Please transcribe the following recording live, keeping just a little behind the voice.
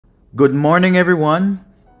Good morning, everyone.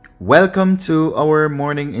 Welcome to our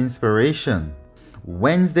morning inspiration,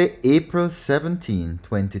 Wednesday, April 17,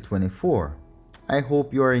 2024. I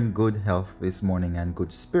hope you are in good health this morning and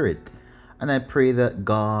good spirit, and I pray that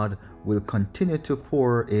God will continue to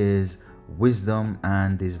pour His wisdom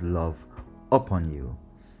and His love upon you.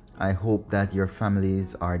 I hope that your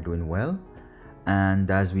families are doing well, and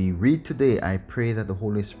as we read today, I pray that the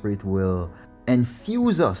Holy Spirit will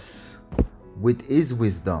infuse us with His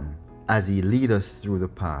wisdom as He leads us through the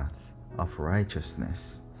path of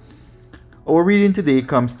righteousness. Our reading today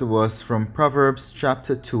comes to us from Proverbs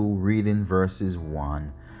chapter 2, reading verses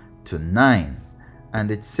 1 to 9.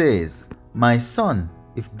 And it says, "My son,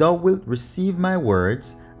 if thou wilt receive my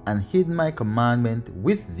words and hid my commandment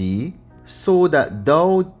with thee, so that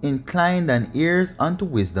thou incline thine ears unto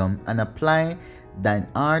wisdom and apply thine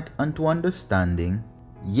heart unto understanding,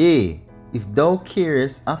 yea, if thou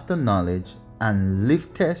carest after knowledge and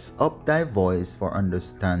liftest up thy voice for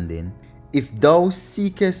understanding, if thou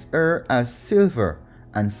seekest her as silver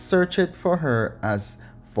and searchest for her as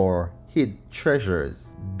for hid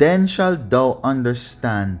treasures, then shalt thou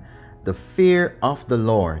understand the fear of the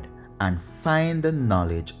Lord and find the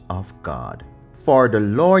knowledge of God. For the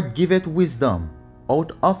Lord giveth wisdom,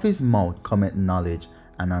 out of his mouth cometh knowledge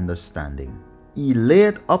and understanding. He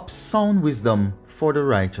layeth up sound wisdom for the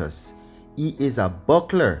righteous. He is a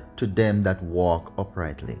buckler to them that walk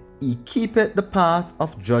uprightly. He keepeth the path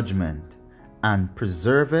of judgment, and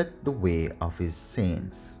preserveth the way of his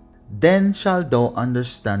saints. Then shalt thou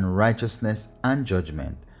understand righteousness and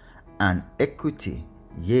judgment, and equity,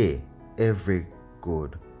 yea, every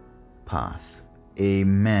good path."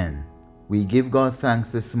 Amen. We give God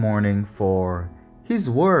thanks this morning for His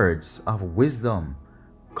words of wisdom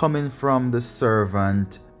coming from the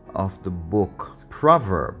servant of the book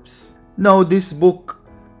Proverbs. Now, this book,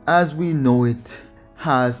 as we know it,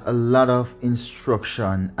 has a lot of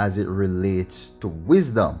instruction as it relates to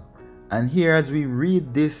wisdom. And here, as we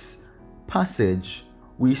read this passage,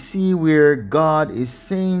 we see where God is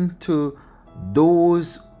saying to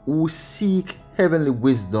those who seek heavenly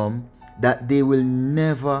wisdom that they will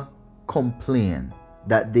never complain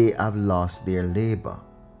that they have lost their labor.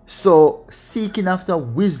 So, seeking after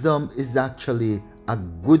wisdom is actually a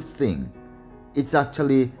good thing. It's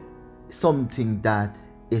actually something that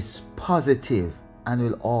is positive and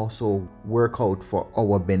will also work out for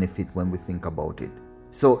our benefit when we think about it.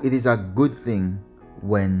 So it is a good thing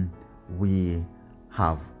when we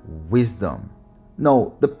have wisdom.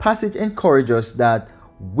 Now, the passage encourages us that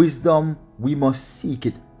wisdom, we must seek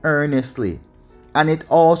it earnestly, and it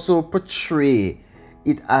also portrays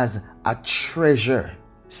it as a treasure,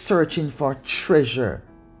 searching for treasure,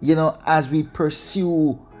 as we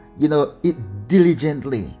pursue it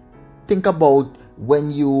diligently. Think about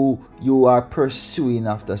when you are pursuing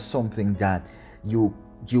after something that you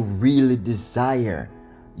really desire.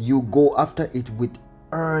 You go after it with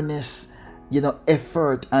earnest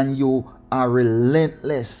effort, and you are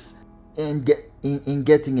relentless in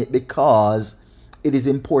getting it because it is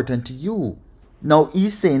important to you. Now,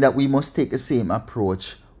 he's saying that we must take the same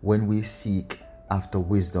approach when we seek after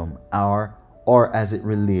wisdom, or as it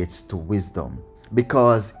relates to wisdom,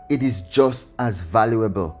 because it is just as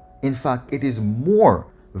valuable. In fact, it is more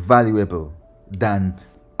valuable than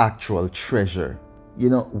actual treasure.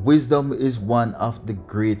 Wisdom is one of the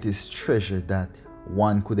greatest treasure that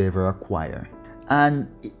one could ever acquire.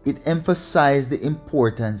 And it emphasized the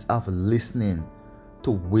importance of listening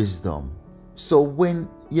to wisdom. So when,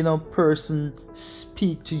 person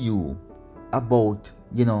speak to you about,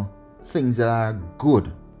 things that are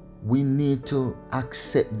good, we need to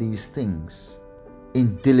accept these things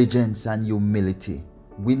in diligence and humility.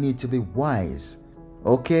 We need to be wise,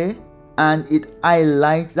 okay? And it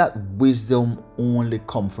highlights that wisdom only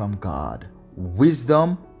comes from God.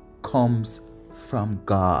 Wisdom comes from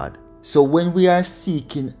God. So when we are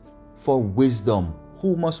seeking for wisdom,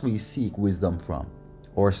 who must we seek wisdom from?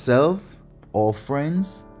 Ourselves, our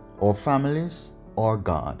friends, our families, or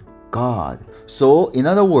God? God. So in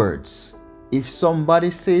other words, if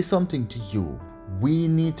somebody says something to you, we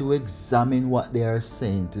need to examine what they are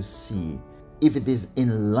saying to see if it is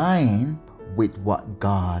in line with what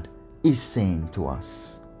God is saying to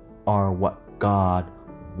us or what God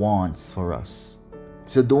wants for us.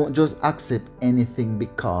 So don't just accept anything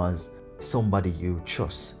because somebody you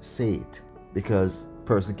trust say it, because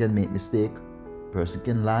person can make mistake, person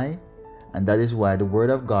can lie, and that is why the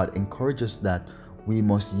Word of God encourages that we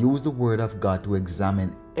must use the Word of God to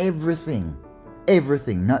examine everything,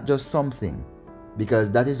 not just something,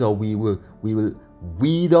 because that is how we will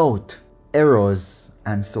weed out errors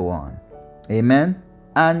and so on. Amen.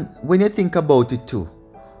 And when you think about it too,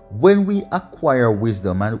 when we acquire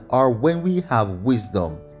wisdom or when we have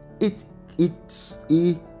wisdom, it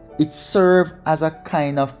serves as a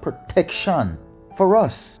kind of protection for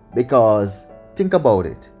us. Because think about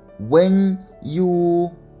it. When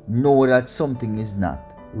you know that something is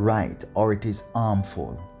not right or it is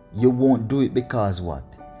harmful, you won't do it because what?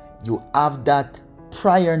 You have that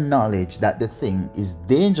prior knowledge that the thing is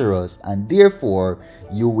dangerous, and therefore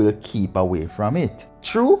you will keep away from it.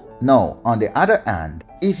 True? Now, on the other hand,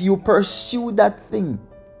 if you pursue that thing,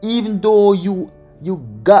 even though you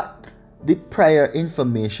got the prior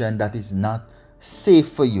information that is not safe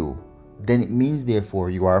for you, then it means therefore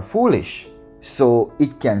you are foolish. So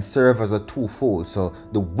it can serve as a twofold. So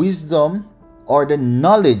the wisdom, or the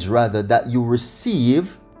knowledge rather, that you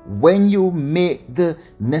receive when you make the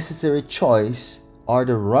necessary choice or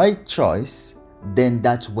the right choice, then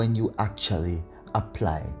that's when you actually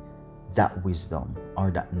apply that wisdom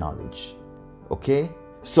or that knowledge. Okay?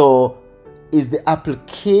 So is the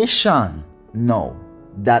application now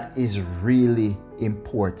that is really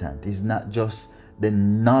important. It's not just the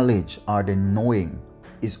knowledge or the knowing.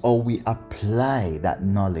 It's how we apply that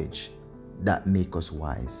knowledge that make us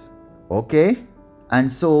wise. Okay?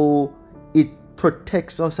 And so it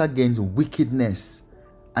protects us against wickedness,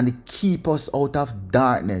 and it keeps us out of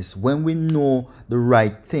darkness. When we know the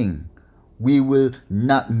right thing, we will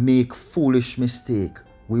not make foolish mistake.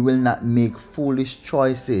 We will not make foolish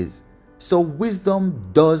choices. So wisdom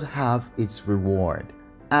does have its reward.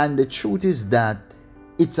 And the truth is that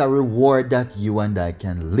it's a reward that you and I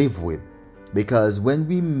can live with. Because when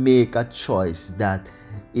we make a choice that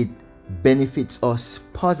it benefits us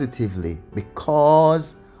positively,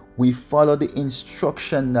 because we follow the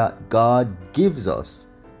instruction that God gives us,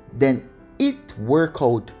 then it works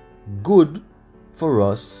out good for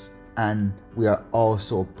us, and we are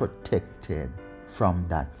also protected from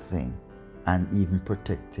that thing, and even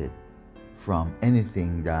protected from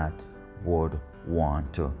anything that would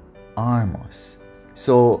want to harm us.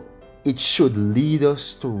 So it should lead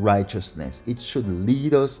us to righteousness. It should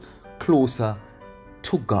lead us closer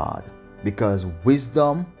to God, because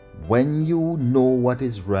wisdom, when you know what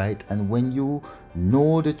is right and when you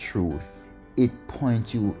know the truth, it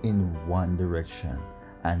points you in one direction,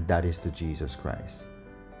 and that is to Jesus Christ.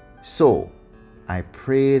 So I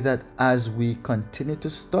pray that as we continue to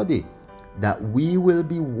study, that we will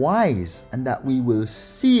be wise and that we will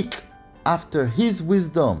seek after his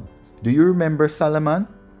wisdom. Do you remember Solomon?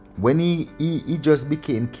 When he just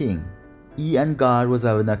became king, he and God was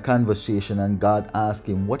having a conversation, and God asked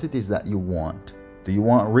him, what it is that you want? Do you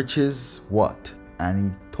want riches? What?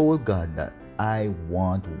 And he told God that I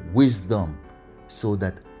want wisdom so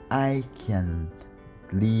that I can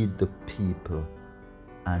lead the people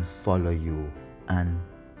and follow you. And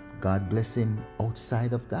God bless him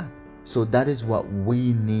outside of that. So that is what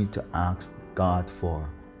we need to ask God for,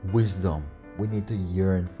 wisdom. We need to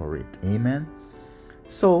yearn for it. Amen.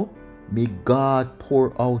 So may God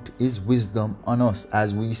pour out his wisdom on us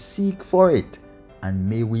as we seek for it, and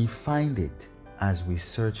may we find it as we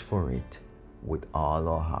search for it with all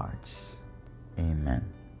our hearts. Amen.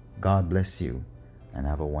 God bless you and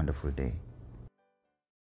have a wonderful day.